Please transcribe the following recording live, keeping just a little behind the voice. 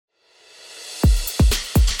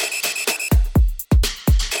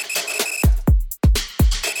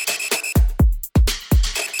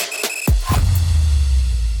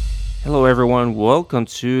Hello, everyone. Welcome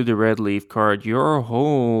to the Red Leaf Card, your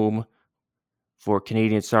home for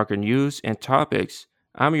Canadian soccer news and topics.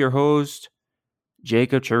 I'm your host,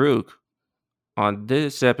 Jacob Charuk. On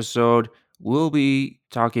this episode, we'll be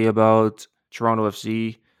talking about Toronto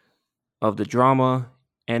FC, of the drama,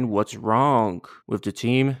 and what's wrong with the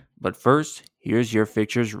team. But first, here's your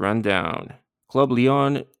fixtures rundown. Club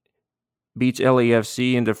Lyon beats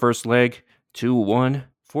LAFC in the first leg 2-1.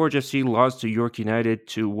 Forge FC lost to York United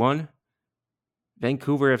 2-1.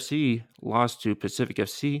 Vancouver FC lost to Pacific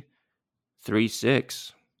FC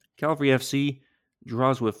 3-6. Calgary FC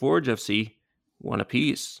draws with Forge FC 1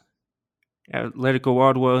 apiece. Atletico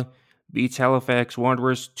Ottawa beats Halifax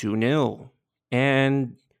Wanderers 2-0.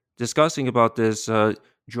 And discussing about this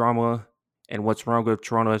drama and what's wrong with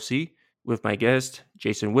Toronto FC with my guest,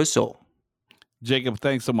 Jason Whissell. Jacob,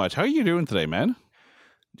 thanks so much. How are you doing today, man?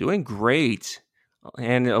 Doing great.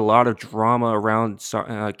 And a lot of drama around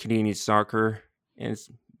Canadian soccer. And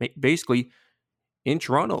it's basically in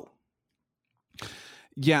Toronto.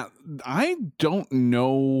 Yeah, I don't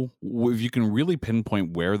know if you can really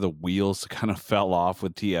pinpoint where the wheels kind of fell off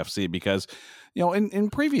with TFC because, in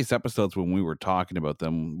previous episodes when we were talking about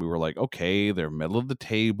them, we were like, okay, they're middle of the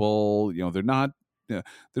table. They're not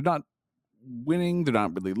winning. They're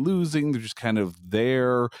not really losing. They're just kind of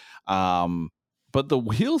there. But the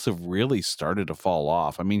wheels have really started to fall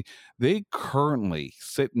off. I mean, they currently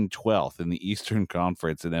sit in 12th in the Eastern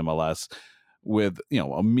Conference in MLS with,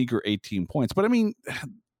 a meager 18 points. But I mean,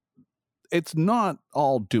 it's not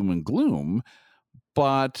all doom and gloom,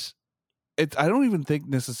 but I don't even think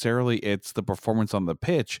necessarily it's the performance on the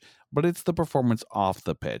pitch, but it's the performance off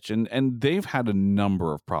the pitch. And they've had a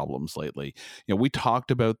number of problems lately. We talked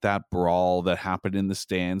about that brawl that happened in the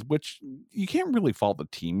stands, which you can't really fault the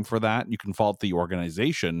team for that. You can fault the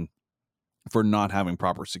organization for not having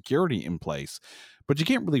proper security in place, but you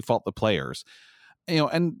can't really fault the players.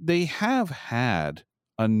 And they have had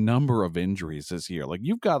a number of injuries this year. Like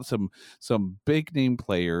you've got some big name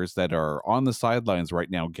players that are on the sidelines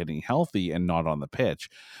right now getting healthy and not on the pitch.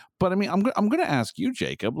 But I mean, I'm going to ask you,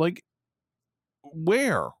 Jacob, like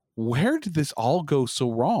where did this all go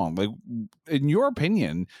so wrong? Like in your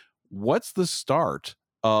opinion, what's the start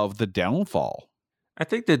of the downfall? I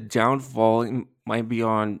think the downfall might be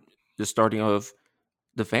on the starting of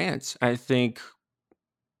the fans. I think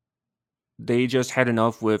they just had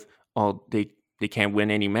enough with they can't win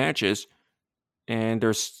any matches, and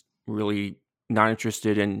they're really not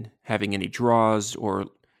interested in having any draws or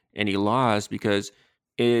any loss because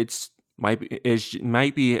it might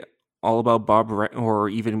be all about or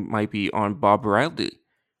even might be on Bob Bradley,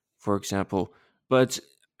 for example. But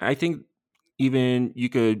I think even you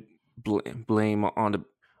could blame on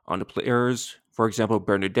the players. For example,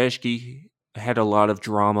 Bernardeschi had a lot of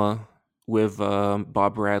drama with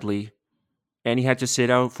Bob Bradley, and he had to sit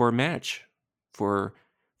out for a match for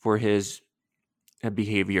his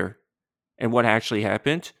behavior. And what actually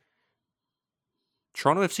happened?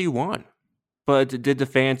 Toronto FC won. But did the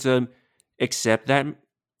fans accept that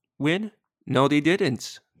win? No, they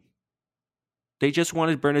didn't. They just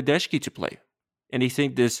wanted Bernardeschi to play. And they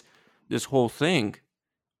think this whole thing.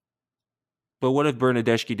 But what if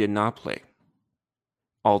Bernardeschi did not play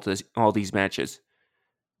all these matches?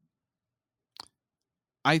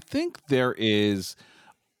 I think there is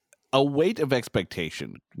a weight of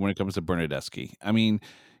expectation when it comes to Bernardeschi. I mean,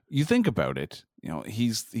 you think about it,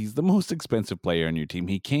 he's the most expensive player on your team.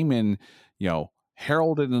 He came in,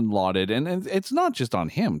 heralded and lauded, and it's not just on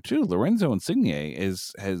him too. Lorenzo Insigne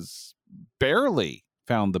has barely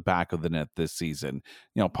found the back of the net this season,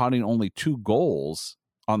 potting only 2 goals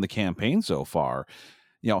on the campaign so far.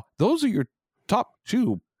 Those are your top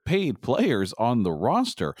 2 paid players on the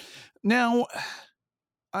roster. Now,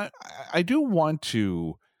 I do want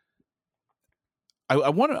to. I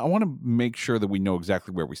want to make sure that we know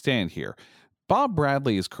exactly where we stand here. Bob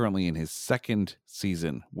Bradley is currently in his 2nd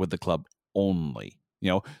season with the club only.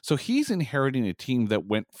 So he's inheriting a team that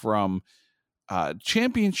went from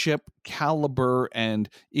championship caliber, and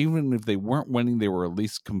even if they weren't winning, they were at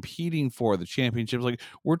least competing for the championships. Like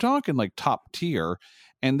we're talking like top tier.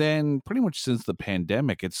 And then pretty much since the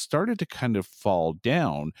pandemic, it started to kind of fall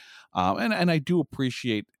down. And I do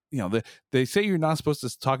appreciate, they say you're not supposed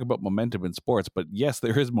to talk about momentum in sports, but yes,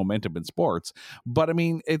 there is momentum in sports. But I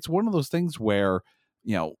mean, it's one of those things where,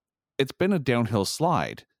 it's been a downhill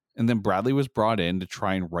slide. And then Bradley was brought in to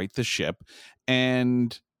try and right the ship.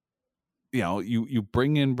 And, you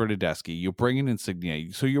bring in Bernardeschi, you bring in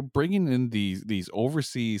Insigne. So you're bringing in these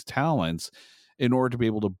overseas talents in order to be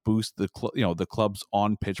able to boost the club's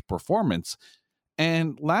on pitch performance.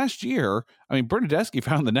 And last year, I mean, Bernadeschi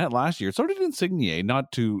found the net last year. So did Insigne,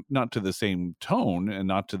 not to the same tone and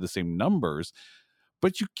not to the same numbers.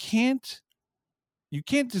 But you can't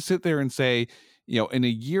just sit there and say, in a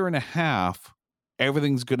year and a half,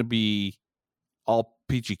 everything's going to be all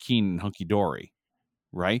peachy keen and hunky dory,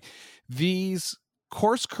 right? These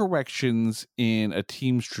course corrections in a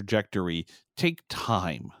team's trajectory take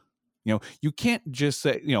time. You can't just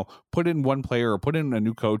say, put in one player or put in a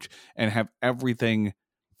new coach and have everything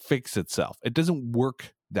fix itself. It doesn't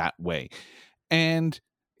work that way. And,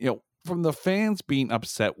 from the fans being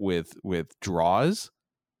upset with draws,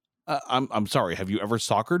 I'm sorry, have you ever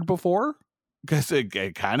soccered before? Because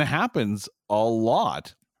it kind of happens a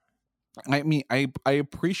lot. I mean, I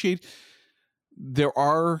appreciate there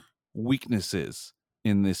are weaknesses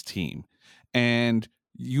in this team, and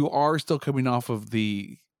you are still coming off of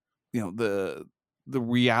the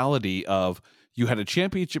reality of you had a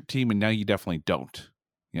championship team and now you definitely don't,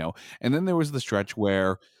 and then there was the stretch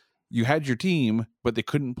where you had your team but they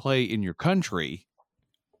couldn't play in your country.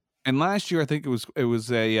 And last year I think it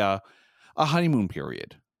was a honeymoon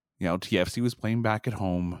period. TFC was playing back at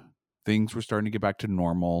home, things were starting to get back to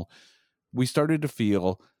normal. We started to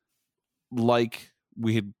feel like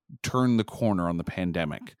we had turned the corner on the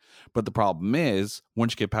pandemic. But the problem is,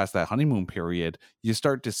 once you get past that honeymoon period, you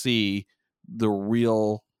start to see the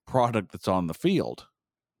real product that's on the field.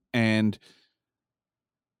 And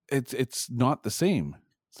it's not the same.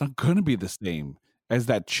 It's not going to be the same as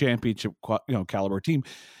that championship caliber team.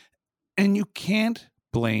 And you can't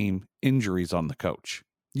blame injuries on the coach.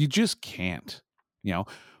 You just can't,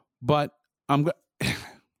 But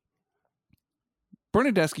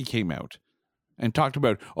Bernadeschi came out and talked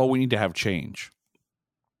about, we need to have change.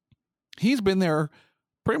 He's been there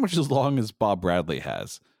pretty much as long as Bob Bradley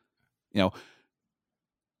has.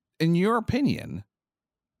 In your opinion,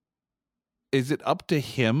 is it up to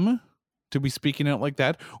him to be speaking out like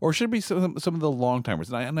that? Or should it be some of the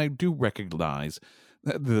long-timers? And I do recognize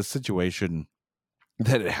the situation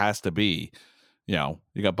that it has to be. You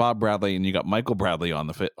got Bob Bradley and you got Michael Bradley on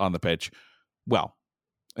the pitch. Well,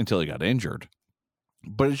 until he got injured.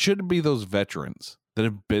 But it should be those veterans that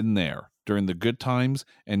have been there during the good times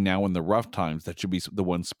and now in the rough times that should be the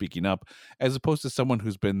ones speaking up, as opposed to someone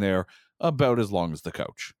who's been there about as long as the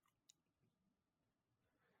coach.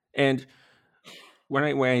 And when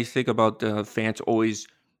I think about the fans, always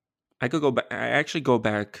I could go back. I actually go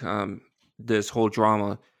back this whole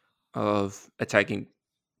drama of attacking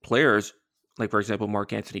players, like for example,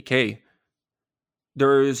 Mark Anthony Kaye.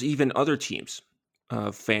 There's even other teams,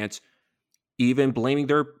 fans, even blaming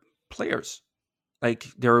their players. Like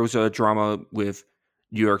there was a drama with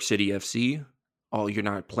New York City FC. Oh, you're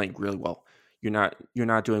not playing really well. You're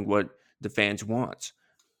not doing what the fans want.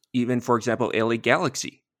 Even for example, LA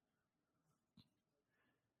Galaxy.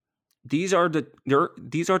 These are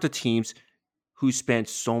the teams who spent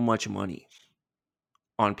so much money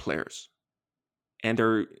on players and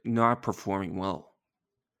they're not performing well.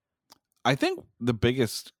 I think the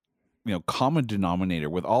biggest common denominator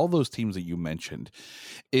with all those teams that you mentioned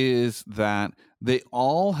is that they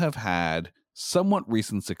all have had somewhat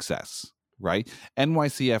recent success, right?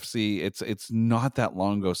 NYCFC, it's not that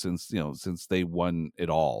long ago since they won it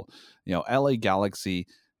all. LA Galaxy,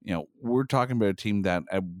 we're talking about a team that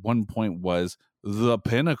at one point was the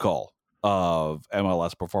pinnacle of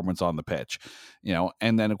MLS performance on the pitch,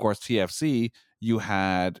 and then of course TFC, you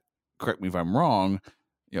had, correct me if I'm wrong,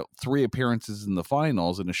 3 appearances in the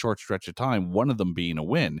finals in a short stretch of time, one of them being a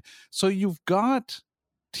win. So you've got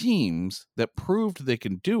teams that proved they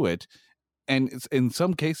can do it, and it's, in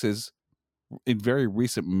some cases, in very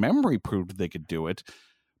recent memory, proved they could do it.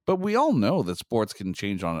 But we all know that sports can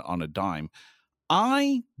change on a dime.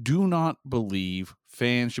 I do not believe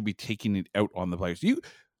fans should be taking it out on the players. You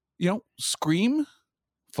scream,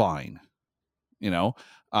 fine.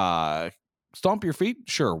 Stomp your feet,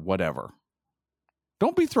 sure, whatever.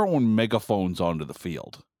 Don't be throwing megaphones onto the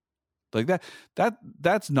field like that.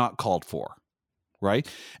 That's not called for, right?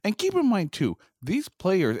 And keep in mind too, these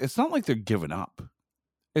players, it's not like they're giving up.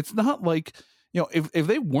 It's not like, if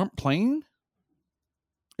they weren't playing,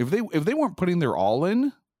 if they weren't putting their all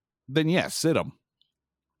in, then yes, sit them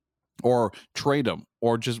or trade them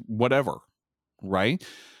or just whatever, right?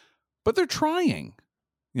 But they're trying.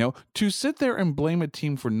 To sit there and blame a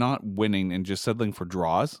team for not winning and just settling for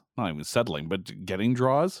draws, not even settling, but getting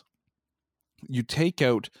draws, you take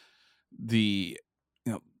out the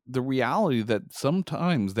reality that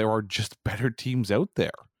sometimes there are just better teams out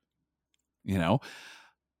there.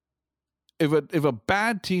 If a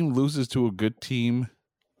bad team loses to a good team,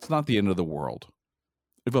 it's not the end of the world.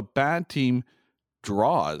 If a bad team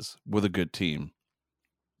draws with a good team,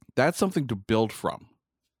 That's something to build from.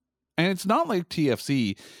 And it's not like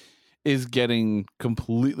TFC is getting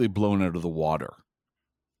completely blown out of the water,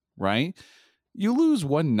 right? You lose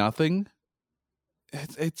 1-0.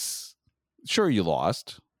 It's sure you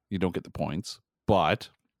lost. You don't get the points, but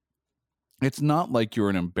it's not like you're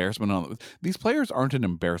an embarrassment these players aren't an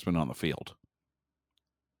embarrassment on the field.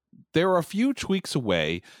 They're a few tweaks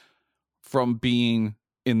away from being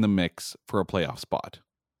in the mix for a playoff spot.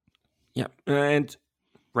 Yeah, and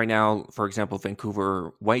right now, for example,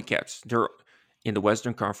 Vancouver Whitecaps, they're in the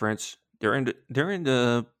Western Conference. They're in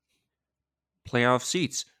the playoff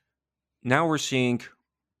seats. Now we're seeing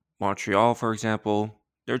Montreal, for example.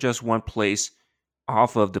 They're just one place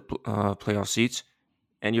off of the playoff seats,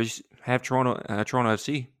 and you have Toronto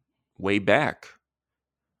FC way back.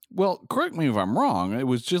 Well, correct me if I'm wrong. It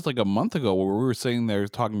was just like a month ago where we were saying they're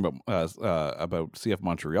talking about CF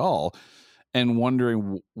Montreal and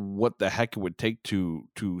wondering what the heck it would take to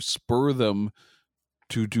spur them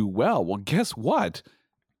to do well. Well, guess what?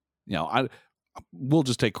 We'll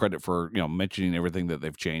just take credit for mentioning everything that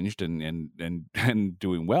they've changed and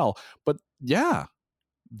doing well. But yeah,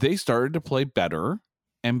 they started to play better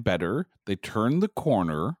and better. They turned the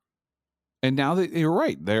corner, and now you're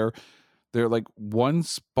right. They're like one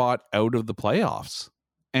spot out of the playoffs,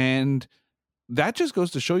 and that just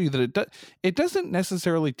goes to show you that it doesn't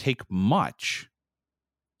necessarily take much,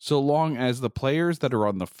 so long as the players that are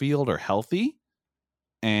on the field are healthy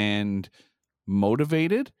and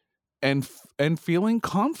motivated and feeling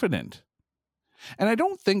confident. And I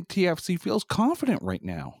don't think TFC feels confident right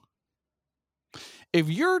now. If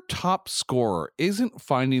your top scorer isn't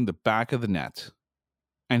finding the back of the net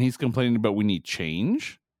and he's complaining about we need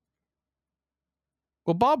change,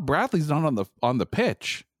 well, Bob Bradley's not on the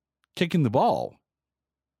pitch kicking the ball.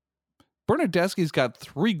 Bernadeschi's got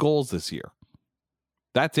 3 goals this year.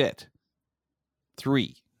 That's it.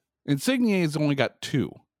 3. Insignie's only got 2.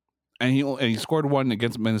 And he scored 1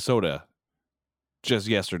 against Minnesota just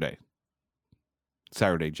yesterday.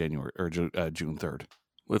 Saturday, June 3rd.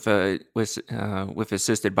 With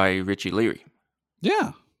assisted by Richie Leary.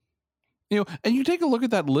 Yeah. And you take a look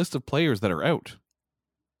at that list of players that are out.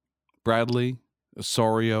 Bradley,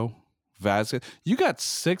 Osorio, Vazquez. You got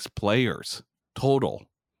 6 players total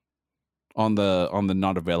on the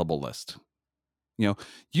not available list.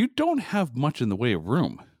 You don't have much in the way of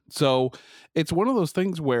room. So it's one of those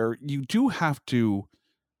things where you do have to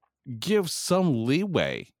give some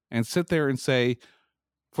leeway and sit there and say,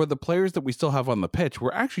 for the players that we still have on the pitch,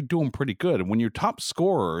 we're actually doing pretty good. And when your top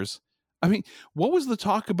scorers, I mean, what was the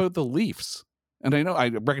talk about the Leafs? And I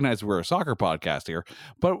recognize we're a soccer podcast here,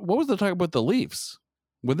 but what was the talk about the Leafs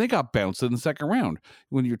when they got bounced in the second round?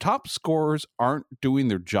 When your top scorers aren't doing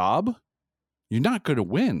their job, you're not going to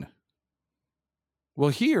win. Well,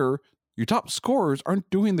 here, your top scorers aren't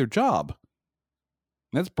doing their job.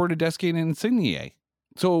 That's Bernadeschi and Insigne.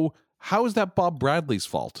 So how is that Bob Bradley's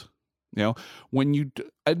fault? When you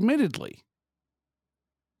admittedly,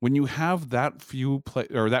 when you have that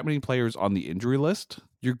that many players on the injury list,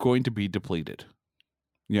 you're going to be depleted.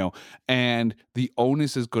 And the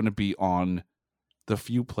onus is going to be on the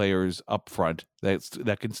few players up front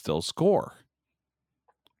that can still score.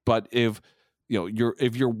 But if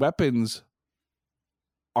your weapons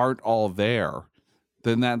aren't all there,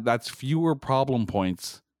 then that's fewer problem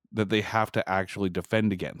points that they have to actually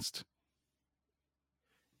defend against.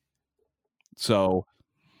 So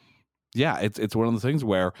yeah, it's one of the things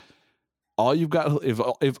where all you've got,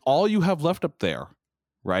 if all you have left up there,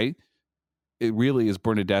 right, it really is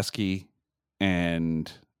Bernadeschi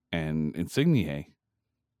and Insigne.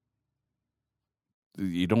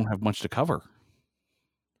 You don't have much to cover.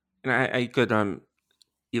 And I could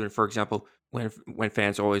even, for example, when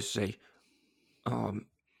fans always say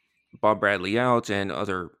Bob Bradley out and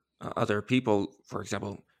other people, for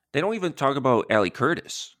example, they don't even talk about Ali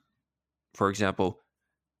Curtis. For example,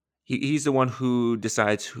 he's the one who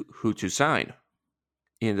decides who to sign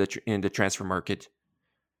in the transfer market,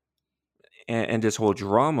 and this whole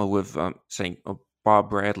drama with saying Bob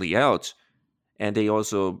Bradley out, and they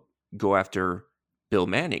also go after Bill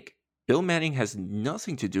Manning. Bill Manning has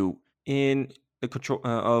nothing to do in the control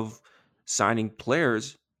of signing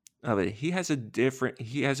players of it. He has a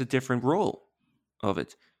different role of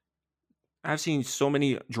it. I've seen so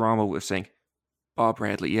many drama with saying Bob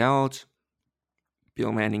Bradley out,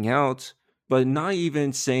 Bill Manning out, but not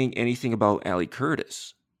even saying anything about Ali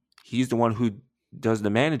Curtis. He's the one who does the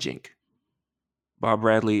managing. Bob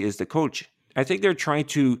Bradley is the coach. I think they're trying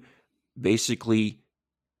to basically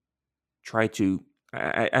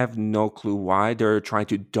I have no clue why they're trying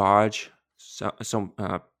to dodge some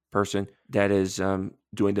person that is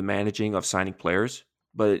doing the managing of signing players.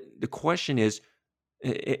 But the question is,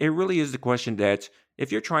 it really is the question that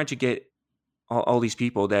if you're trying to get all these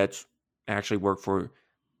people that actually work for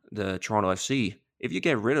the Toronto FC, if you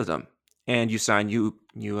get rid of them and you sign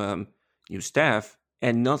new staff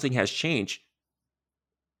and nothing has changed,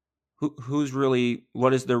 who's really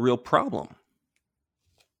what is the real problem?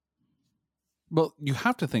 Well, you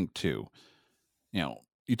have to think too.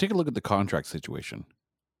 You take a look at the contract situation,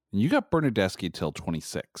 and you got Bernadeschi till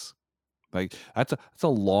 26. Like that's a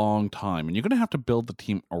long time, and you're going to have to build the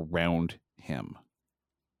team around him.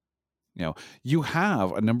 You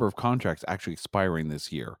have a number of contracts actually expiring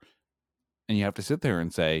this year, and you have to sit there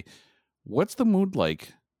and say, what's the mood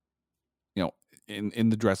like? In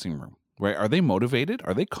the dressing room, right? Are they motivated?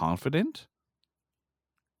 Are they confident?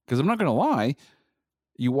 Because I'm not going to lie,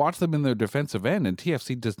 you watch them in their defensive end, and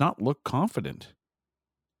TFC does not look confident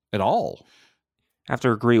at all. I have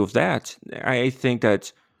to agree with that. I think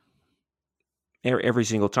that every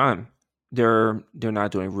single time they're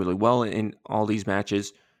not doing really well in all these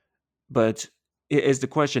matches. But it is the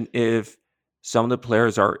question if some of the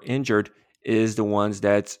players are injured is the ones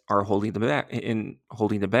that are holding them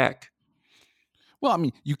back. Well, I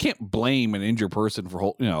mean, you can't blame an injured person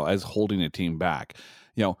for as holding a team back.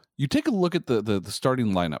 You take a look at the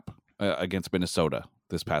starting lineup against Minnesota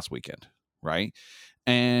this past weekend, right?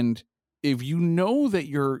 And if you know that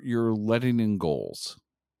you're letting in goals,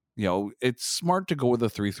 it's smart to go with a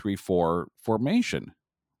 3-3-4 formation.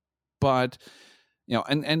 But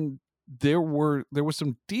and there was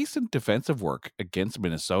some decent defensive work against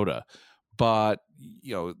Minnesota, but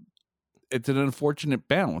it's an unfortunate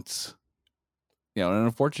bounce, an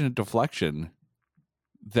unfortunate deflection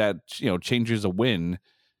that changes a win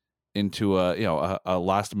into a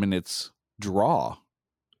last minute's draw.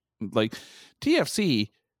 Like TFC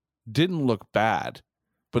didn't look bad,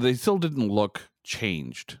 but they still didn't look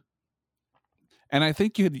changed. And I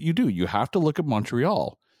think you have to look at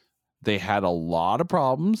Montreal. They had a lot of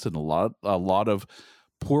problems and a lot of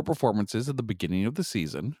poor performances at the beginning of the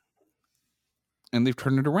season, and they've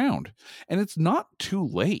turned it around. And it's not too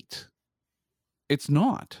late. It's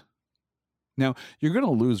not. Now, you're going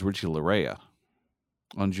to lose Richie Larea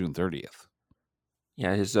on June 30th.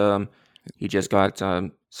 Yeah, he just got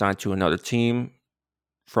signed to another team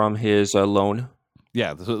from his loan.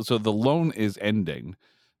 Yeah, so the loan is ending.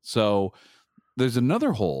 So there's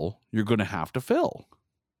another hole you're going to have to fill.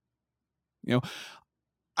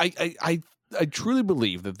 I truly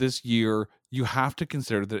believe that this year you have to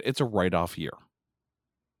consider that it's a write-off year.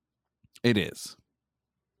 It is.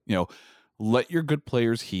 Let your good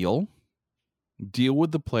players heal. Deal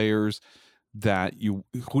with the players who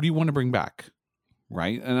do you want to bring back,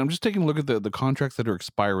 right? And I'm just taking a look at the contracts that are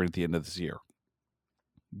expiring at the end of this year.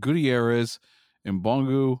 Gutierrez,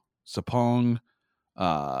 Mbongu, Sapong,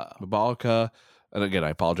 Mabalka, and again, I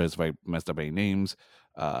apologize if I messed up any names.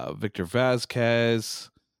 Victor Vazquez,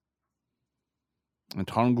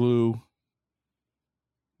 Antonglu,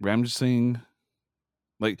 Ramsing.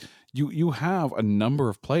 Like you have a number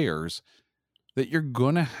of players that you're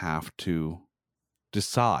gonna have to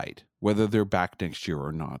decide whether they're back next year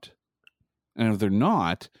or not. And if they're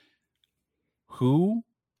not, who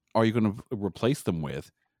are you going to replace them with?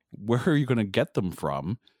 Where are you going to get them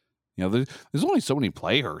from? There's only so many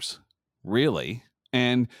players, really.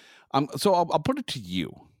 And so I'll put it to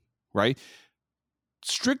you, right?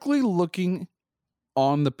 Strictly looking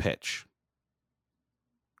on the pitch,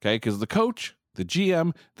 okay? Because the coach, the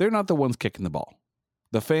GM, they're not the ones kicking the ball.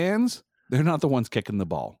 The fans, they're not the ones kicking the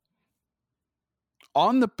ball.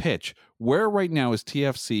 On the pitch, where right now is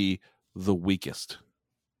TFC the weakest?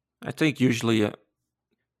 I think usually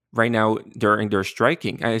right now during their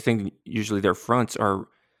striking, I think usually their fronts are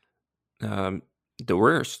the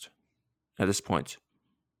worst at this point.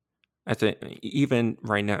 I think even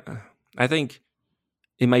right now, I think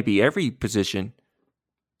it might be every position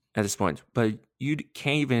at this point, but you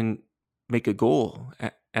can't even make a goal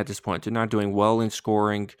at this point. They're not doing well in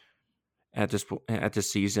scoring at this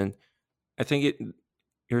season. I think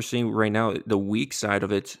you're seeing right now the weak side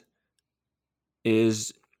of it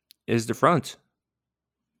is the front.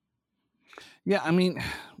 Yeah, I mean,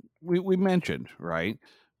 we mentioned, right?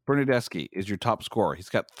 Bernadeschi is your top scorer. He's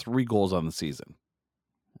got 3 goals on the season,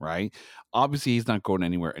 right? Obviously, he's not going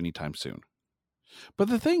anywhere anytime soon. But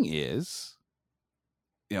the thing is,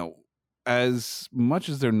 as much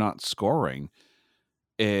as they're not scoring,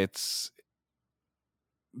 they're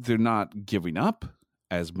not giving up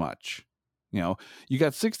as much. You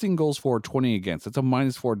got 16 goals for, 20 against. That's a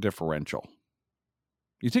 -4 differential.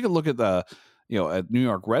 You take a look at at New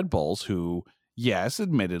York Red Bulls, who, yes,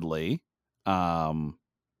 admittedly,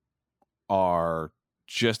 are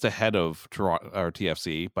just ahead of Toronto or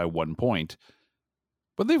TFC by 1 point,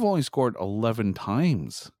 but they've only scored 11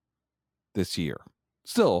 times this year,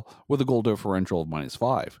 still with a goal differential of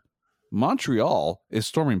 -5. Montreal is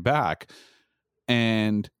storming back,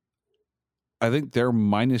 and I think their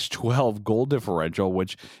 -12 goal differential,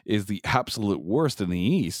 which is the absolute worst in the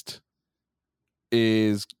East,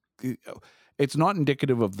 is it's not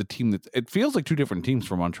indicative of the team that it feels like two different teams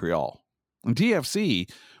for Montreal. And TFC,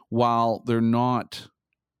 while they're not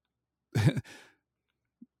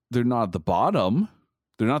they're not at the bottom,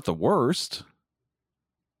 they're not the worst,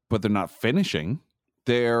 but they're not finishing.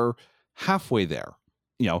 They're halfway there,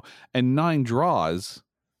 and 9 draws,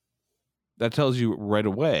 that tells you right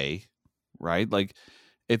away, right? Like,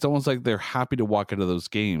 it's almost like they're happy to walk out of those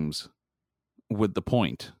games with the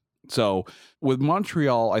point. So with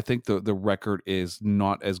Montreal, I think the record is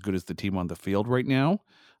not as good as the team on the field right now.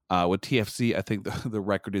 With TFC, I think the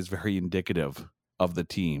record is very indicative of the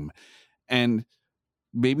team. And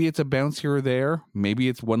maybe it's a bounce here or there. Maybe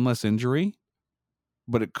it's one less injury,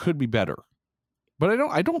 but it could be better. But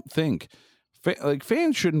I don't think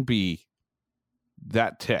fans shouldn't be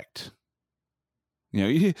that ticked.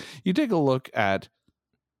 You take a look at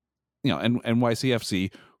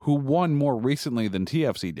NYCFC, who won more recently than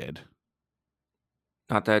TFC did.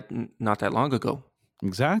 Not that long ago.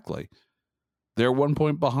 Exactly. They're 1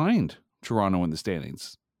 point behind Toronto in the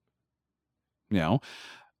standings.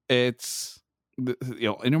 It's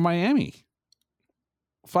Inter Miami,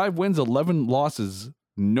 5 wins, 11 losses,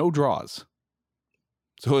 no draws.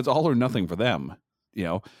 So it's all or nothing for them.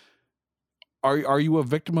 Are you a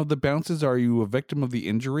victim of the bounces? Are you a victim of the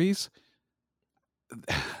injuries?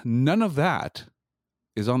 None of that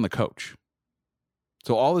is on the coach.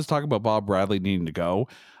 So all this talk about Bob Bradley needing to go,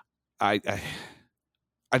 I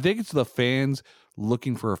think it's the fans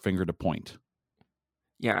looking for a finger to point.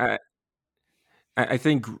 Yeah, I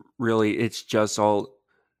think really it's just all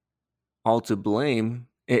to blame.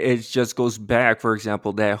 It just goes back, for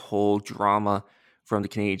example, that whole drama from the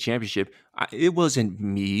Canadian Championship. It wasn't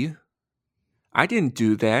me. I didn't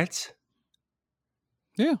do that.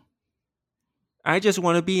 Yeah. I just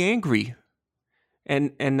want to be angry.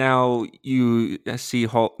 And now you see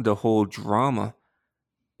the whole drama.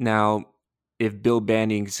 Now, if Bill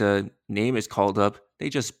Banning's name is called up, they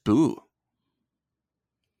just boo.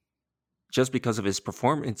 Just because of his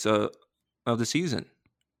performance of the season.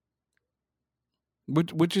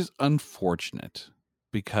 Which is unfortunate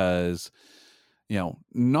because,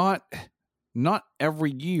 not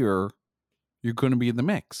every year you're going to be in the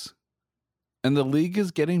mix. And the league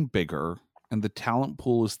is getting bigger and the talent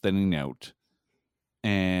pool is thinning out.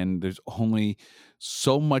 And there's only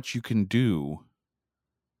so much you can do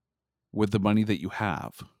with the money that you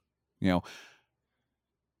have.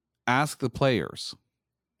 Ask the players,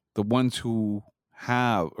 the ones who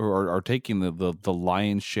have or are taking the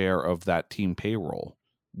lion's share of that team payroll.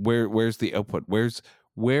 Where's the output? Where's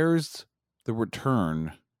the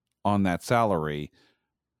return on that salary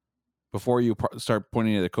before you start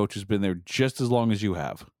pointing at the coach who's been there just as long as you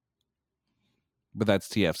have? But that's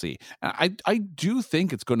TFC. I do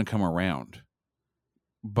think it's going to come around,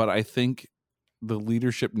 but I think the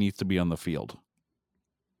leadership needs to be on the field.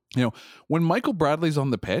 When Michael Bradley's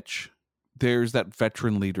on the pitch, there's that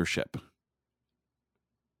veteran leadership.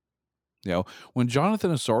 When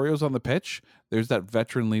Jonathan Osorio's on the pitch, there's that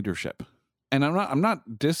veteran leadership. And I'm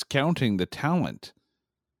not discounting the talent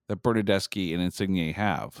that Bernardeschi and Insigne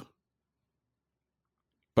have.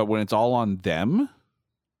 But when it's all on them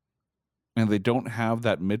and they don't have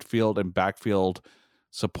that midfield and backfield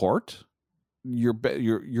support,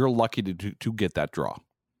 you're lucky to get that draw.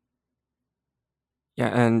 Yeah,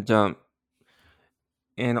 and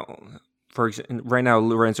for example, right now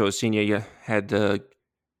Lorenzo Insigne had the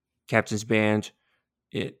captain's band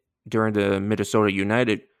during the Minnesota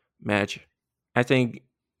United match. I think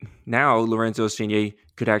now Lorenzo Insigne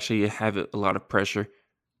could actually have a lot of pressure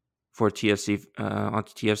for TFC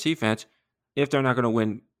onto TFC fans if they're not going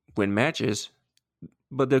to win matches.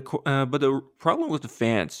 But the problem with the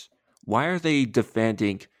fans, why are they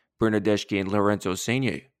defending Bernardeschi and Lorenzo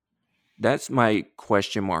Insigne? That's my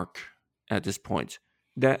question mark at this point.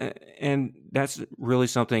 That's really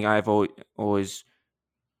something I've always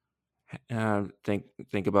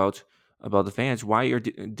think about the fans. Why you're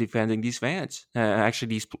defending these fans? Actually,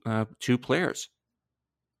 these 2 players.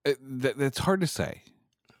 That's hard to say,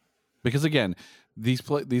 because again, these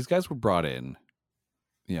guys were brought in,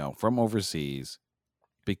 from overseas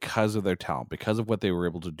because of their talent, because of what they were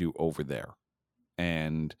able to do over there,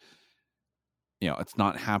 and it's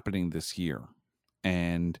not happening this year.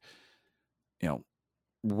 And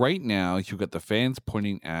right now you've got the fans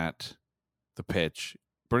pointing at the pitch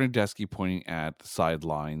Bernadeschi pointing at the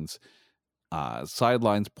sidelines,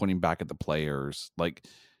 sidelines pointing back at the players. Like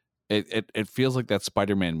it feels like that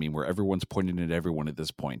Spider-Man meme where everyone's pointing at everyone at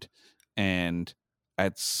this point. And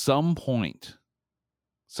at some point,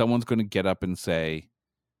 someone's going to get up and say,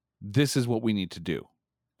 this is what we need to do.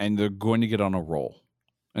 And they're going to get on a roll.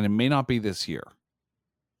 And it may not be this year.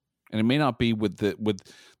 And it may not be with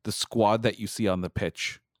the squad that you see on the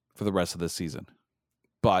pitch for the rest of the season.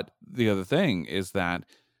 But the other thing is that,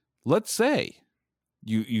 let's say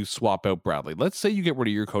you swap out Bradley. Let's say you get rid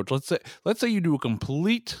of your coach. Let's say you do a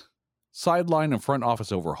complete sideline and front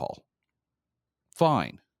office overhaul.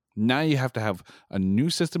 Fine. Now you have to have a new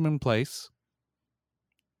system in place.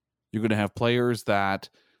 You're going to have players that,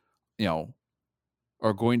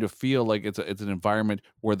 are going to feel like it's an environment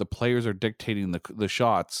where the players are dictating the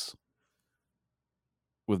shots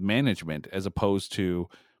with management, as opposed to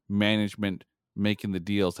management making the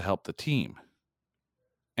deals to help the team.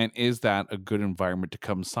 And is that a good environment to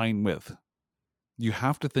come sign with? You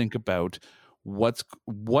have to think about what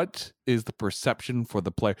is the perception for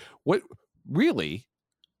the player.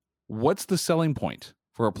 What's the selling point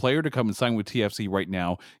for a player to come and sign with TFC right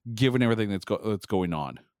now, given everything that's going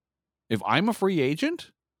on? If I'm a free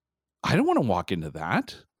agent, I don't want to walk into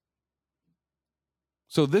that.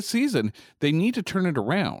 So this season, they need to turn it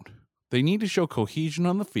around. They need to show cohesion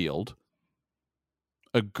on the field,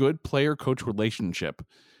 a good player-coach relationship,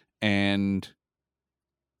 and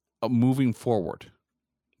moving forward.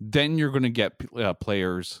 Then you're going to get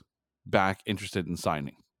players back interested in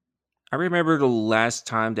signing. I remember the last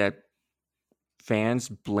time that fans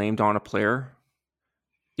blamed on a player.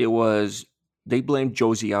 They blamed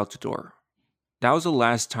Josie Altidore. That was the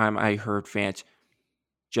last time I heard fans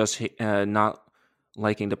just not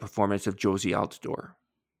liking the performance of Josie Altidore.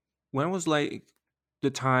 When was like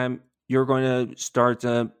the time you're going to start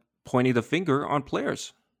pointing the finger on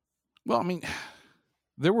players? Well, I mean,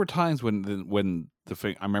 there were times when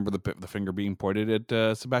I remember the finger being pointed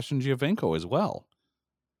at Sebastian Giovinco as well.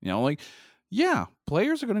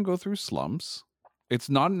 Players are going to go through slumps. It's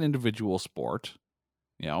not an individual sport,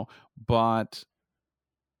 but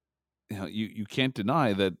you can't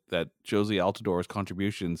deny that Josie Altidore's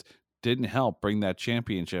contributions didn't help bring that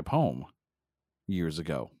championship home years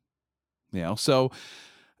ago. So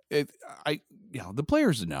the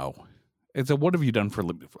players know. It's a what have you done for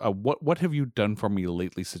what have you done for me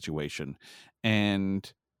lately situation, and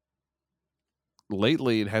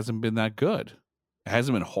lately it hasn't been that good. It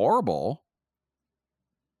hasn't been horrible.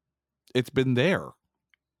 It's been there.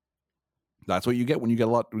 That's what you get when you get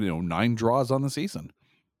a lot, 9 draws on the season.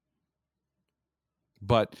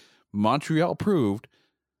 But Montreal proved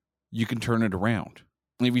you can turn it around.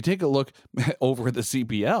 And if you take a look over at the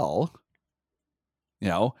CPL,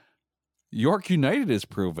 York United is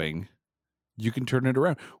proving you can turn it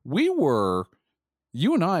around. You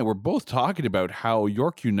and I were both talking about how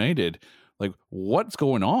York United, like, what's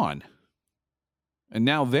going on? And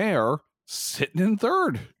now they're sitting in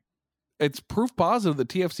third. It's proof positive that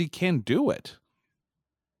TFC can do it.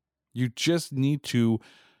 You just need to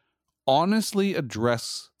honestly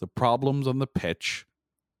address the problems on the pitch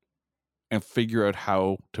and figure out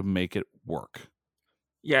how to make it work.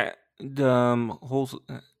 Yeah, the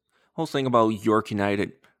whole thing about York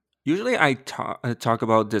United. Usually, I talk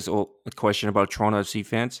about this question about Toronto FC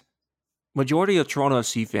fans. Majority of Toronto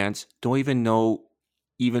FC fans don't even know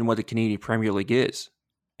what the Canadian Premier League is,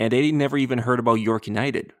 and they never even heard about York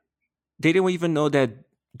United. They don't even know that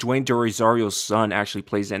Dwayne De Rosario's son actually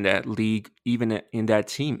plays in that league, even in that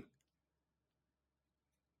team.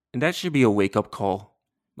 And that should be a wake-up call.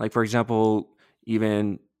 Like, for example,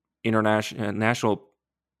 even international national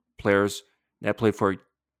players that play for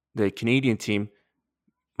the Canadian team,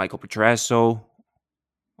 Michael Petrasso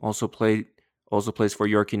also plays for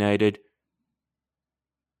York United.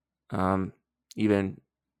 Even,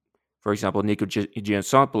 for example, Nico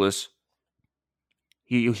Giansopoulos,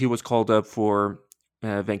 he was called up for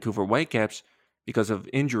Vancouver Whitecaps because of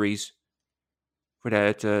injuries for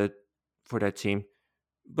that team,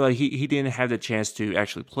 but he didn't have the chance to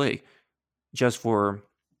actually play, just for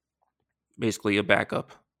basically a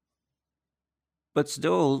backup. But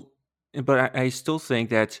I still think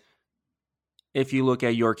that if you look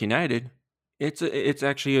at York United, it's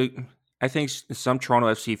actually I think some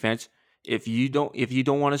Toronto FC fans, if you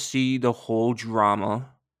don't want to see the whole drama,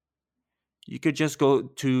 you could just go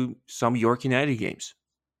to some York United games.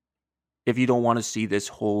 If you don't want to see this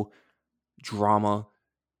whole drama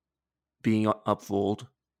being unfold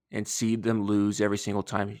and see them lose every single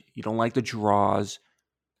time, you don't like the draws,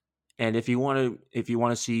 and if you want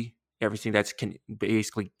to see everything that's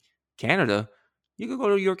basically Canada, you could go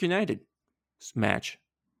to York United match.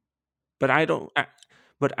 but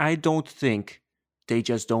I don't think they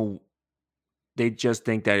just don't. They just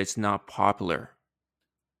think that it's not popular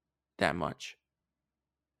that much,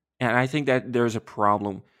 and I think that there's a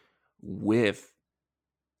problem with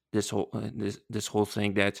this whole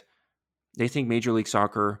thing that they think Major League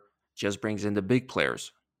Soccer just brings in the big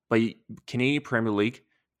players, but Canadian Premier League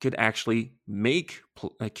could actually make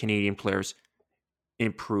Canadian players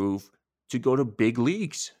improve to go to big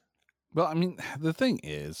leagues. Well, I mean, the thing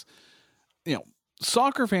is,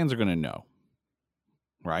 soccer fans are going to know,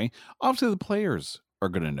 right? Obviously, the players are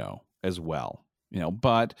going to know as well,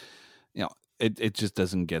 but it just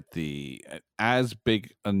doesn't get the as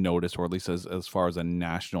big a notice, or at least as far as a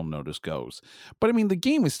national notice goes. But I mean, the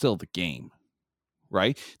game is still the game,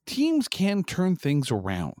 right? Teams can turn things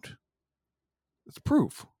around. It's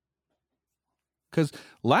proof. Because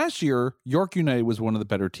last year, York United was one of the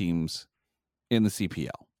better teams in the CPL.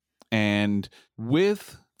 And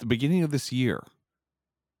with the beginning of this year,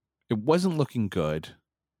 it wasn't looking good.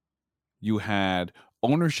 You had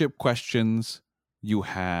ownership questions, you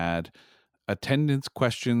had attendance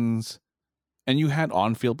questions, and you had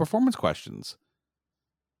on-field performance questions.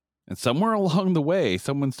 And somewhere along the way,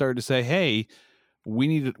 someone started to say, hey, we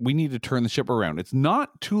need to turn the ship around. It's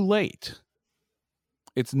not too late.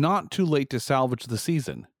 It's not too late to salvage the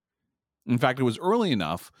season. In fact, it was early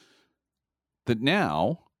enough that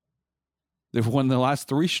now they've won the last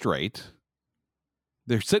 3 straight.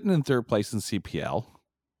 They're sitting in third place in CPL,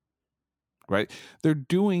 right? They're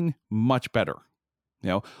doing much better.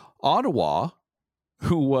 Ottawa,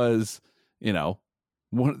 who was,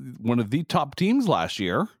 one of the top teams last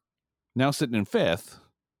year, now sitting in 5th.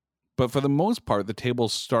 But for the most part, the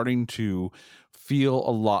table's starting to feel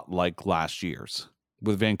a lot like last year's,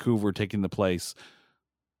 with Vancouver taking the place,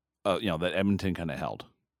 that Edmonton kind of held.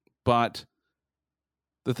 But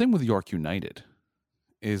the thing with York United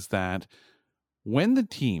is that when the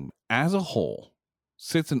team as a whole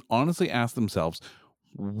sits and honestly asks themselves,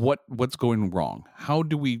 what's going wrong? How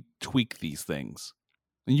do we tweak these things?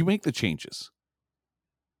 And you make the changes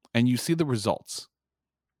and you see the results.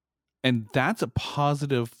 And that's a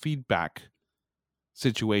positive feedback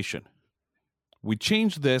situation. We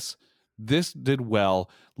changed this. This did well.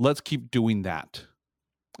 Let's keep doing that.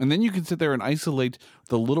 And then you can sit there and isolate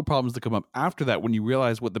the little problems that come up after that when you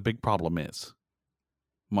realize what the big problem is.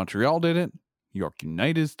 Montreal did it. York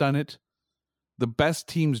United's done it. The best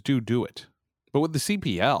teams do it. But with the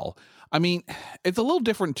CPL, I mean, it's a little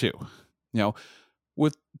different too.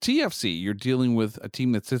 With TFC, you're dealing with a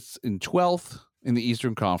team that sits in 12th in the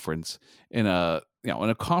Eastern Conference in a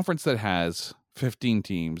conference that has 15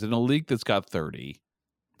 teams in a league that's got 30.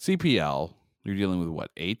 CPL, you're dealing with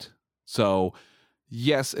 8? So,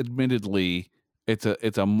 yes, admittedly, it's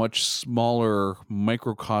a much smaller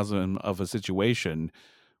microcosm of a situation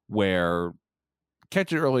where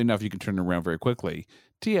catch it early enough, you can turn it around very quickly.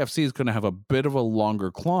 TFC is going to have a bit of a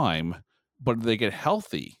longer climb, but if they get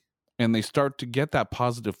healthy and they start to get that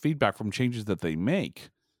positive feedback from changes that they make,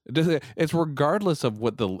 it's regardless of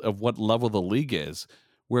what level the league is,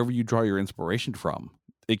 wherever you draw your inspiration from,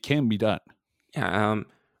 it can be done. Yeah,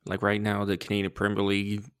 like right now, the Canadian Premier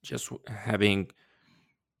League just having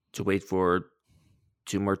to wait for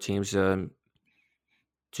 2 more teams to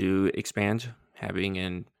expand, having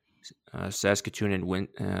in Saskatoon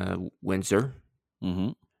and Windsor. Mm-hmm.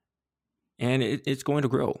 And it's going to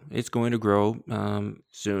grow. It's going to grow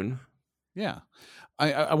soon. Yeah.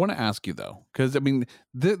 I want to ask you, though, because, I mean,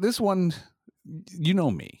 this one, you know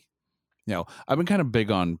me. I've been kind of big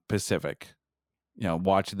on Pacific,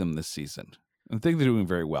 watching them this season. And I think they're doing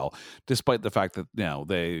very well, despite the fact that,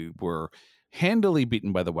 they were handily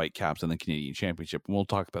beaten by the Whitecaps in the Canadian Championship. And we'll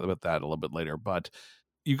talk about that a little bit later. But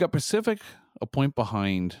you've got Pacific a point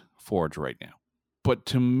behind Forge right now. But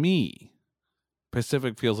to me,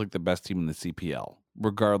 Pacific feels like the best team in the CPL,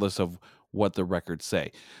 regardless of what the records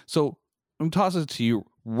say. So I'm tossing it to you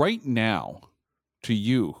right now. To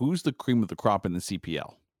you, who's the cream of the crop in the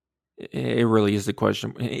CPL? It really is the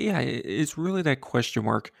question. Yeah, it's really that question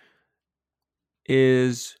mark.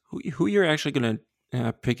 Is who you're actually going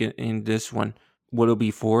to pick in this one? Would it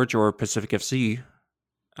be Forge or Pacific FC?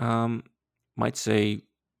 Might say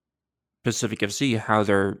Pacific FC, how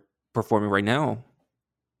they're performing right now.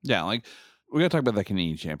 Yeah, like we got to talk about that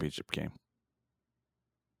Canadian Championship game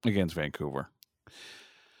against Vancouver.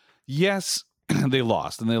 Yes, they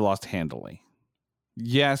lost, and they lost handily.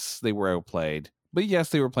 Yes, they were outplayed, but yes,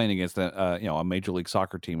 they were playing against a Major League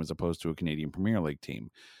Soccer team as opposed to a Canadian Premier League team.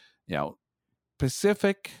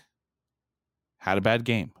 Pacific had a bad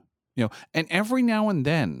game. And every now and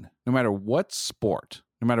then, no matter what sport,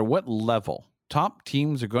 no matter what level, top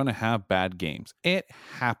teams are going to have bad games. It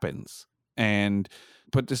happens.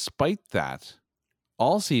 But despite that,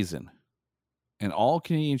 all season and all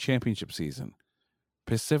Canadian Championship season,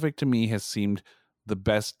 Pacific to me has seemed the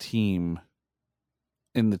best team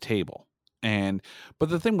in the table. But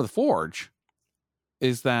the thing with Forge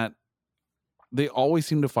is that they always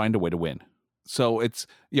seem to find a way to win. So it's,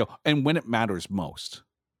 and when it matters most,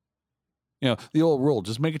 the old rule,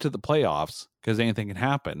 just make it to the playoffs because anything can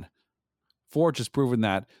happen. Forge has proven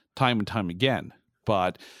that time and time again.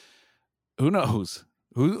 But who knows?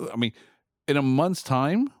 In a month's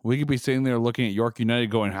time, we could be sitting there looking at York United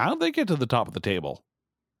going, how did they get to the top of the table?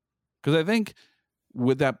 Because I think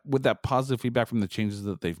with that positive feedback from the changes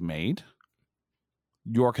that they've made,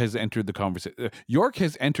 York has entered the conversation. York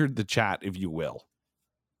has entered the chat, if you will.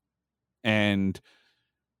 And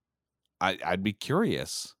I'd be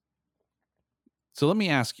curious. So let me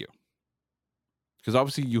ask you, because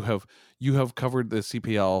obviously you have covered the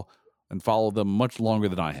CPL and followed them much longer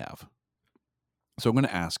than I have. So I'm going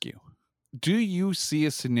to ask you, do you see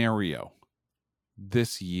a scenario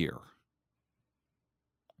this year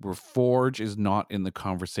where Forge is not in the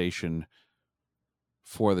conversation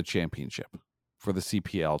for the championship, for the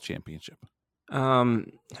CPL championship?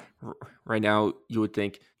 Right now, you would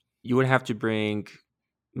think you would have to bring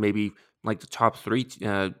maybe like the top three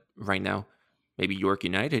right now. Maybe York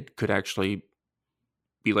United could actually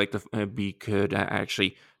be like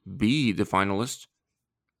actually be the finalist.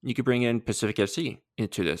 You could bring in Pacific FC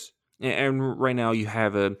into this, and right now you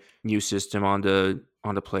have a new system on the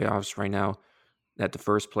playoffs right now that the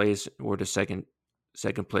first place or the second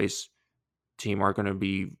place team are going to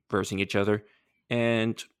be versing each other,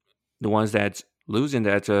 and the ones that lose in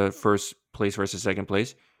that first place versus second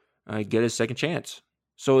place get a second chance.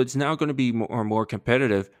 So it's now going to be more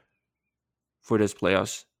competitive for this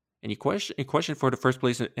playoffs. And you question for the first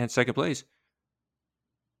place and second place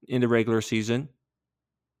in the regular season.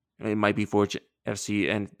 It might be Forge FC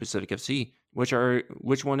and Pacific FC,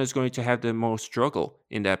 which one is going to have the most struggle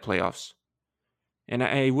in that playoffs. And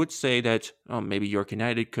I would say that maybe York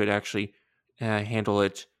United could actually handle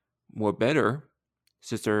it more better,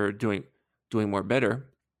 since they're doing more better.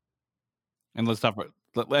 And let's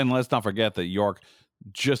not forget that York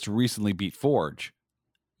just recently beat Forge.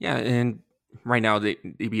 Yeah, and right now they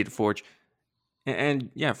beat Forge,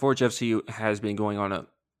 and yeah, Forge FC has been going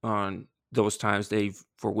on those times they've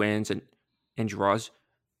for wins and draws.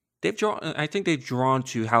 They've drawn. I think they've drawn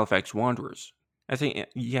to Halifax Wanderers. I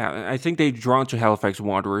think they've drawn to Halifax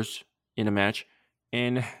Wanderers in a match,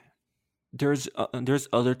 and there's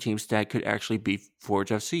other teams that could actually beat Forge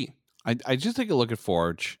FC. I just take a look at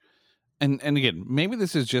Forge, and again, maybe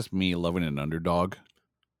this is just me loving an underdog,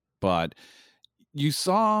 but you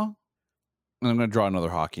saw, and I'm going to draw another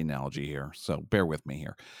hockey analogy here, so bear with me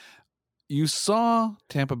here. You saw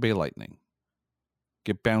Tampa Bay Lightning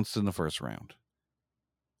get bounced in the first round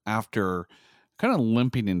after kind of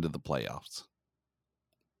limping into the playoffs.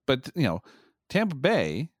 But, Tampa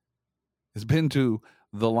Bay has been to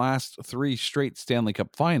the last 3 straight Stanley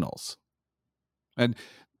Cup finals. And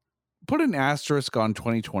put an asterisk on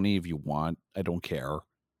 2020 if you want. I don't care.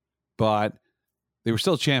 But they were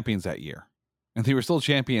still champions that year. And they were still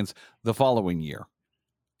champions the following year.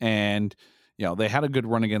 And, they had a good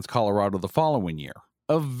run against Colorado the following year.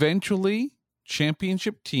 Eventually,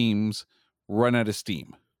 championship teams run out of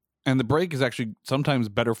steam. And the break is actually sometimes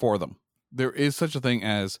better for them. There is such a thing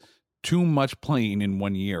as too much playing in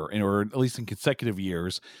one year, or at least in consecutive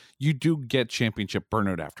years. You do get championship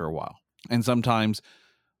burnout after a while. And sometimes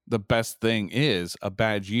the best thing is a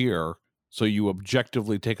bad year, so you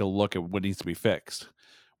objectively take a look at what needs to be fixed.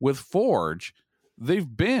 With Forge,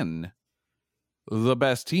 they've been the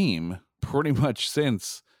best team pretty much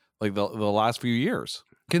since like the last few years,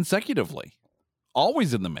 consecutively.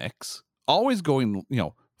 Always in the mix, always going,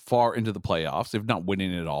 far into the playoffs, if not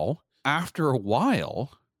winning it all. After a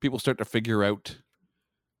while, people start to figure out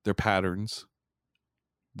their patterns,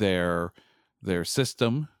 their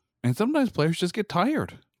system, and sometimes players just get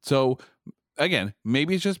tired. So again,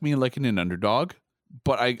 maybe it's just me liking an underdog,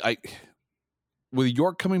 but I with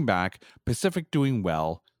York coming back, Pacific doing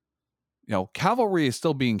well, Cavalry is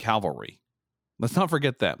still being Cavalry. Let's not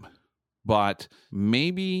forget them. But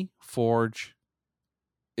maybe Forge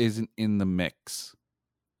isn't in the mix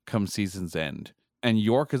come season's end. And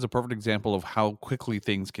York is a perfect example of how quickly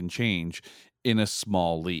things can change in a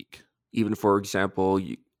small league. Even, for example,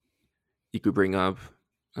 you could bring up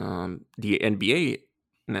the NBA,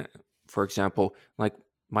 for example, like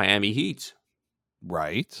Miami Heat.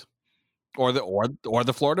 Right. Or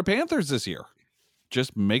the Florida Panthers this year.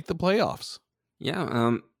 Just make the playoffs.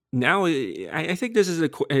 Yeah. Now, I think this is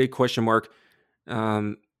a question mark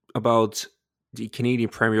about the Canadian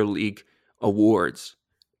Premier League awards,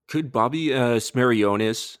 could Bobby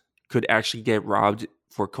Smyrniotis could actually get robbed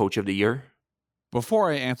for Coach of the Year?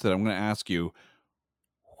 Before I answer that, I'm going to ask you,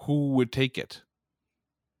 who would take it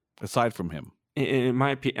aside from him? In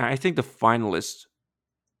my opinion, I think the finalists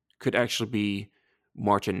could actually be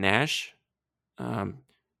Martin Nash, um,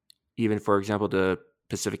 even for example, the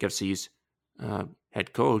Pacific FC's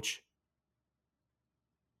head coach.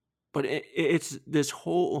 But it's this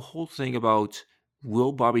whole thing about,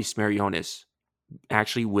 will Bobby Smyrniotis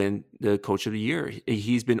actually win the Coach of the Year?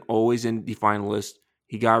 He's been always in the finalist.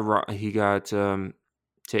 He got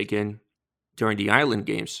taken during the Island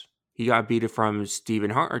games. He got beaten from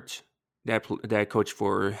Stephen Hart, that coach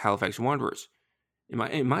for Halifax Wanderers.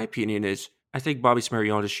 In my opinion, is I think Bobby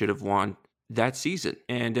Smyrniotis should have won that season,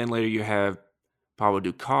 and then later you have Pablo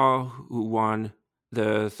Ducal, who won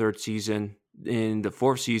the third season. In the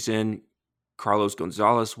fourth season, Carlos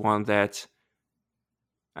Gonzalez won that.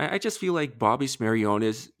 I just feel like Bobby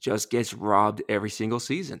Smyrniotis just gets robbed every single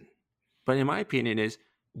season. But in my opinion, is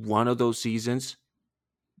one of those seasons,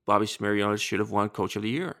 Bobby Smyrniotis should have won Coach of the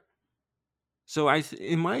Year. So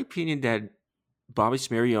in my opinion, that Bobby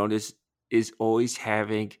Smyrniotis is always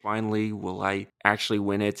having, finally, will I actually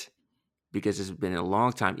win it? Because it's been a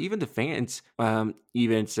long time. Even the fans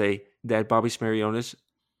even say that Bobby Smyrniotis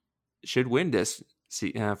should win this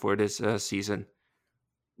for this season.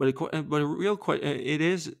 But a real question, it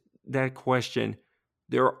is that question.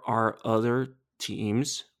 There are other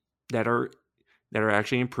teams that are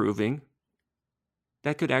actually improving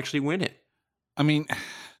that could actually win it. I mean,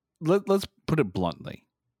 let's put it bluntly.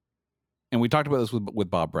 And we talked about this with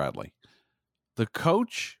Bob Bradley. The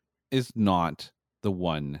coach is not the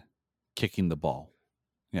one kicking the ball.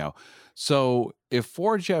 So if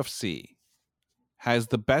Forge FC has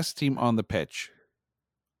the best team on the pitch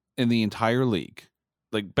in the entire league,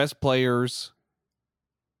 like best players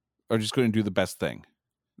are just going to do the best thing,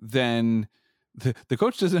 then the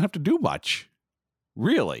coach doesn't have to do much,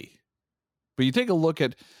 really. But you take a look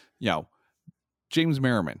at, James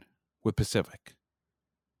Merriman with Pacific,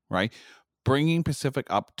 right? Bringing Pacific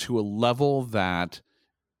up to a level that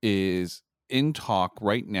is in talk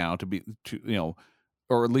right now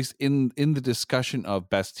or at least in the discussion of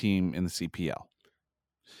best team in the CPL.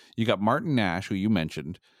 You got Martin Nash, who you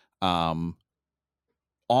mentioned.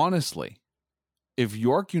 Honestly, if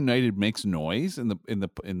York United makes noise in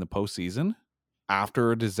the postseason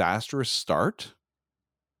after a disastrous start,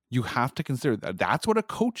 you have to consider that that's what a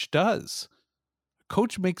coach does. A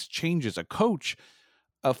coach makes changes. A coach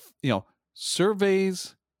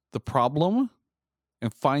surveys the problem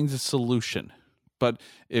and finds a solution. But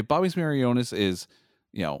if Bobby Smyrniotis is,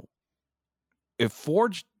 if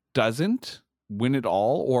Forge doesn't win it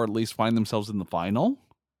all, or at least find themselves in the final,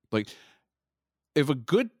 like, if a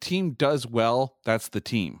good team does well, that's the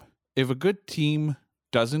team. If a good team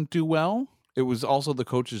doesn't do well, it was also the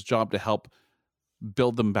coach's job to help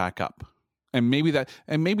build them back up. And maybe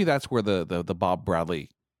that's where the Bob Bradley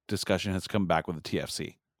discussion has come back with the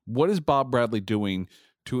TFC. What is Bob Bradley doing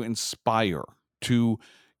to inspire, to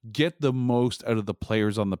get the most out of the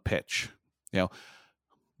players on the pitch?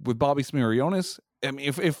 With Bobby Smyrniotis, I mean,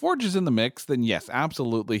 if Forge is in the mix, then yes,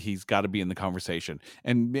 absolutely, he's got to be in the conversation.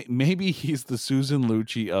 And maybe he's the Susan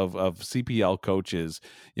Lucci of CPL coaches,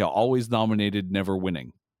 always nominated, never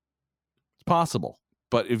winning. It's possible.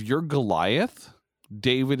 But if you're Goliath,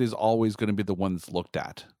 David is always going to be the one that's looked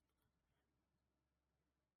at.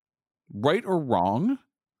 Right or wrong,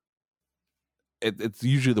 it's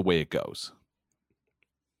usually the way it goes.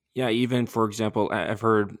 Yeah, even for example, I've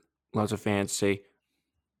heard lots of fans say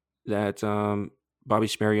that Bobby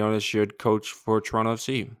Smyrniotis should coach for Toronto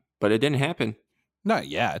FC, but it didn't happen. Not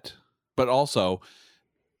yet. But also,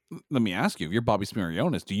 let me ask you, if you're Bobby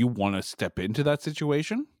Smyrniotis, do you want to step into that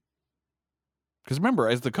situation? Because remember,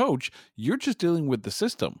 as the coach, you're just dealing with the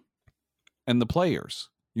system and the players.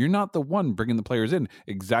 You're not the one bringing the players in,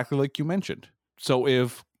 exactly like you mentioned. So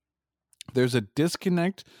if there's a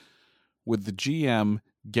disconnect with the GM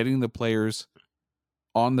getting the players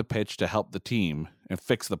on the pitch to help the team and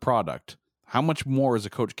fix the product, how much more as a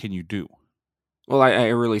coach can you do? Well, I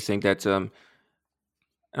really think that I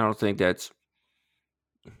don't think that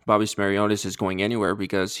Bobby Smyrniotis is going anywhere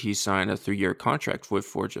because he signed a 3-year contract with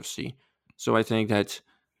Forge FC. So I think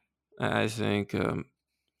Toronto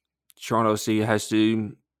FC has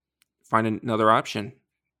to find another option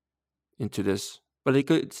into this, but he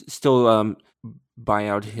could still buy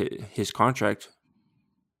out his contract.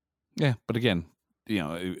 Yeah, but again,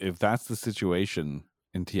 if that's the situation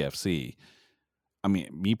in TFC, I mean,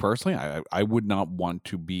 me personally, I would not want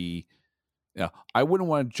to be, I wouldn't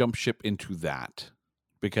want to jump ship into that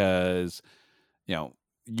because,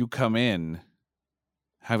 you come in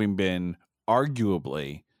having been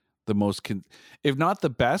arguably the most, if not the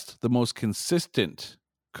best, the most consistent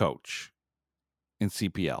coach in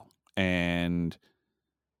CPL, and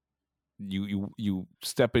you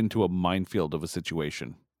step into a minefield of a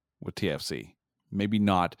situation with TFC. Maybe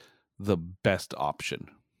not the best option,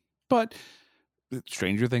 but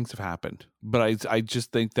stranger things have happened. But I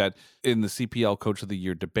just think that in the CPL Coach of the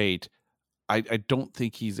Year debate, I don't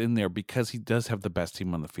think he's in there because he does have the best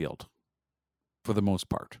team on the field for the most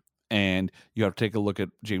part. And you have to take a look at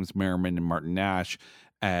James Merriman and Martin Nash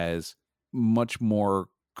as much more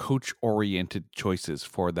coach-oriented choices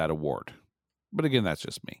for that award. But again, that's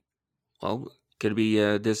just me. Well, could be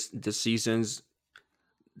this season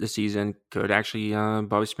could actually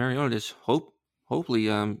Bobby Smyrniotis.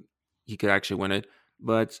 Hopefully he could actually win it.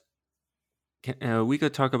 But we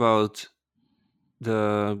could talk about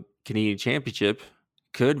the Canadian Championship.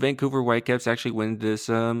 Could Vancouver Whitecaps actually win this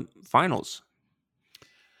finals?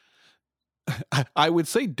 I would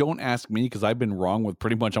say don't ask me because I've been wrong with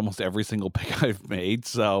pretty much almost every single pick I've made.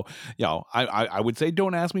 So, I would say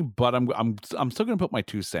don't ask me, but I'm still going to put my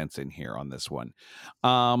 2 cents in here on this one.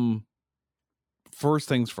 First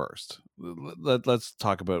things first. Let's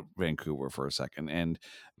talk about Vancouver for a second, and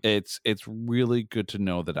it's really good to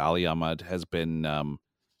know that Ali Ahmad has been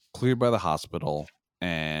cleared by the hospital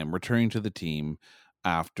and returning to the team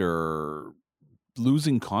after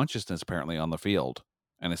losing consciousness apparently on the field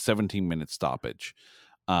and a 17-minute stoppage.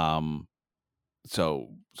 So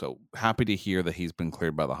happy to hear that he's been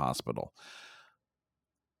cleared by the hospital.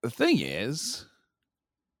 The thing is,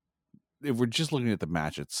 if we're just looking at the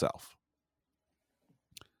match itself,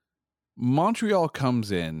 Montreal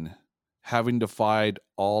comes in having defied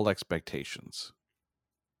all expectations.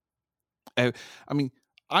 I mean,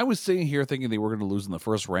 I was sitting here thinking they were going to lose in the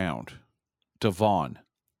first round to Vaughan.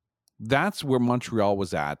 That's where Montreal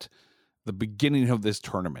was at the beginning of this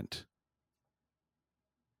tournament.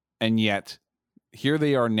 And yet, here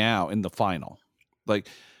they are now in the final. Like,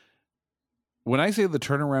 when I say the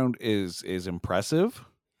turnaround is impressive,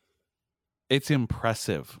 it's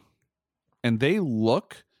impressive. And they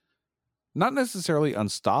look not necessarily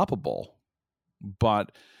unstoppable,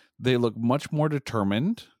 but they look much more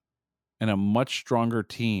determined and a much stronger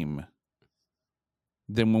team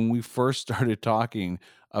than when we first started talking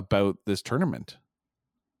about this tournament.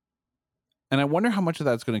 And I wonder how much of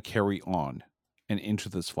that's going to carry on and into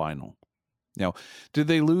this final. Now, did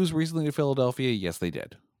they lose recently to Philadelphia? Yes, they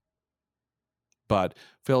did. But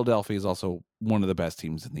Philadelphia is also one of the best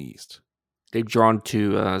teams in the East. They've drawn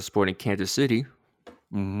to Sporting Kansas City.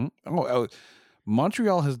 Mm-hmm.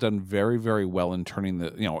 Montreal has done very, very well in turning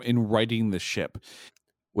in righting the ship,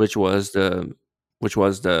 which was the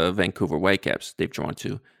Vancouver Whitecaps they've drawn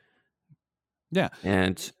to. Yeah,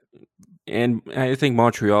 and I think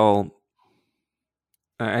Montreal.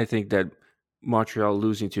 I think that Montreal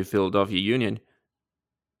losing to Philadelphia Union.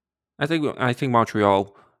 I think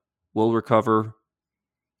Montreal will recover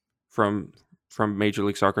from Major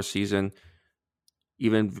League Soccer season.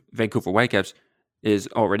 Even Vancouver Whitecaps is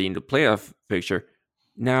already in the playoff picture.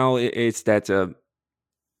 Now it's that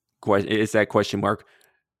question mark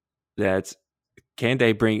that can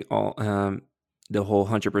they bring all the whole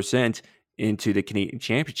 100% into the Canadian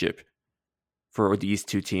Championship for these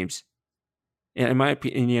two teams. And in my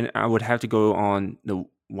opinion, I would have to go on the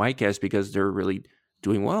Whitecaps because they're really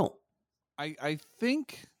doing well. I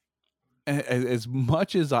think as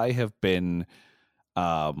much as I have been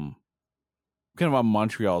kind of on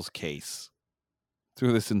Montreal's case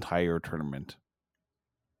through this entire tournament,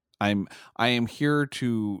 I am here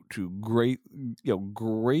to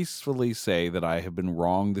gracefully say that I have been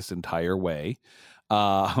wrong this entire way.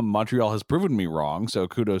 Montreal has proven me wrong, so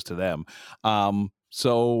kudos to them.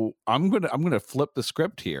 So I'm gonna flip the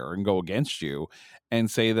script here and go against you and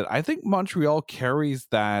say that I think Montreal carries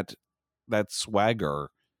that swagger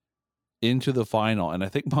into the final, and I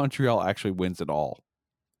think Montreal actually wins it all.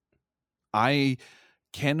 It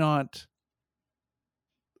can't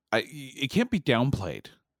be downplayed,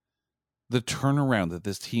 the turnaround that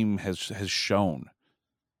this team has shown,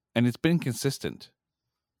 and it's been consistent.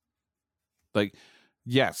 Like,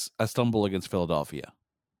 yes, a stumble against Philadelphia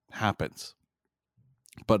happens,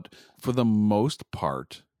 but for the most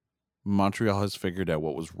part, Montreal has figured out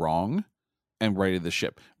what was wrong and righted the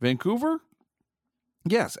ship. Vancouver,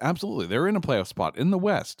 yes, absolutely, they're in a playoff spot in the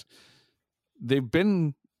West. They've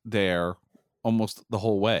been there almost the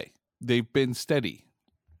whole way. They've been steady,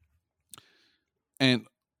 and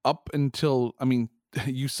up until, I mean,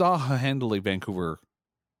 you saw how handily Vancouver,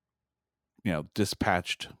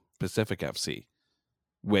 dispatched Pacific FC,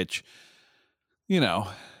 which, as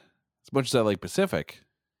much as I like Pacific,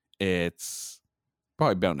 it's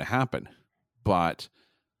probably bound to happen. But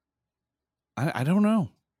I don't know.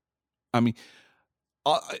 I mean,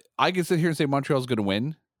 I can sit here and say Montreal's going to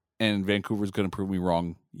win and Vancouver's going to prove me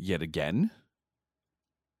wrong yet again.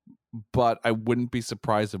 But I wouldn't be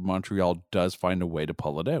surprised if Montreal does find a way to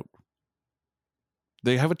pull it out.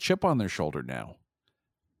 They have a chip on their shoulder now.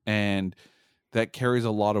 And that carries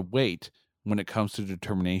a lot of weight when it comes to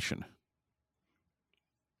determination.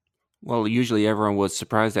 Well, usually everyone was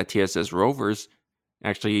surprised that TSS Rovers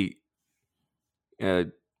actually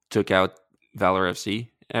took out Valor FC.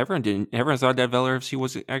 Everyone didn't. Everyone thought that Valor FC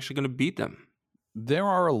was actually going to beat them. There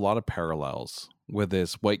are a lot of parallels with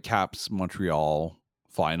this Whitecaps Montreal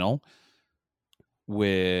final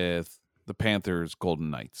with the Panthers Golden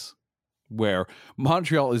Knights, where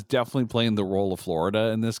Montreal is definitely playing the role of Florida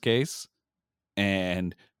in this case,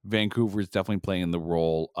 and Vancouver is definitely playing the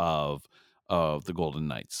role of the Golden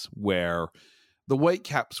Knights, where the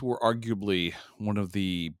Whitecaps were arguably one of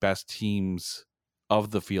the best teams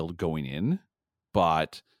of the field going in,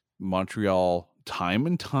 but Montreal time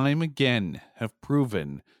and time again have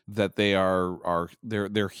proven that they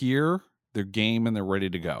they're here, they're game, and they're ready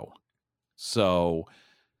to go. So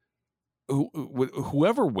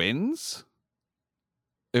whoever wins,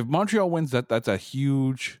 if Montreal wins, that's a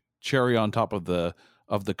huge cherry on top of the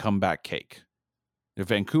comeback cake. If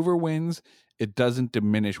Vancouver wins, it doesn't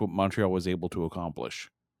diminish what Montreal was able to accomplish.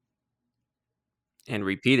 And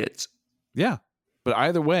repeat it. Yeah. But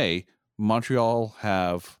either way, Montreal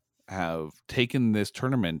have taken this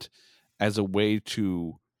tournament as a way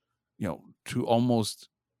to, to almost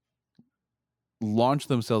launch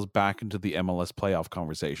themselves back into the MLS playoff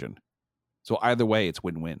conversation. So either way, it's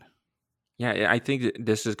win-win. Yeah, I think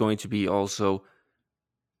this is going to be also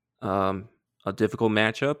a difficult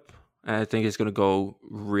matchup. I think it's going to go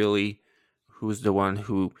really who's the one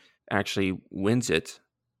who actually wins it.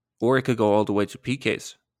 Or it could go all the way to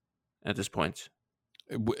PKs at this point.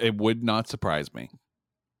 It would not surprise me.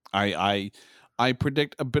 I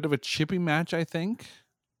predict a bit of a chippy match, I think.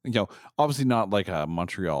 Obviously not like a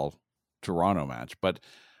Montreal-Toronto match, but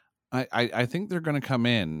I think they're going to come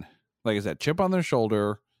in, like I said, chip on their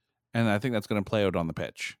shoulder, and I think that's going to play out on the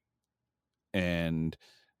pitch. And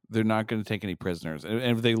they're not going to take any prisoners. And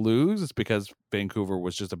if they lose, it's because Vancouver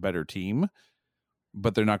was just a better team,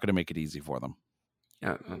 but they're not going to make it easy for them.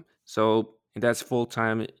 Yeah. So that's full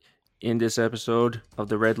time in this episode of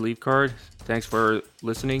the Red Leaf Card. Thanks for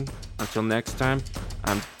listening. Until next time,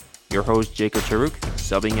 I'm your host, Jacob Charuk,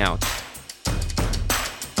 subbing out.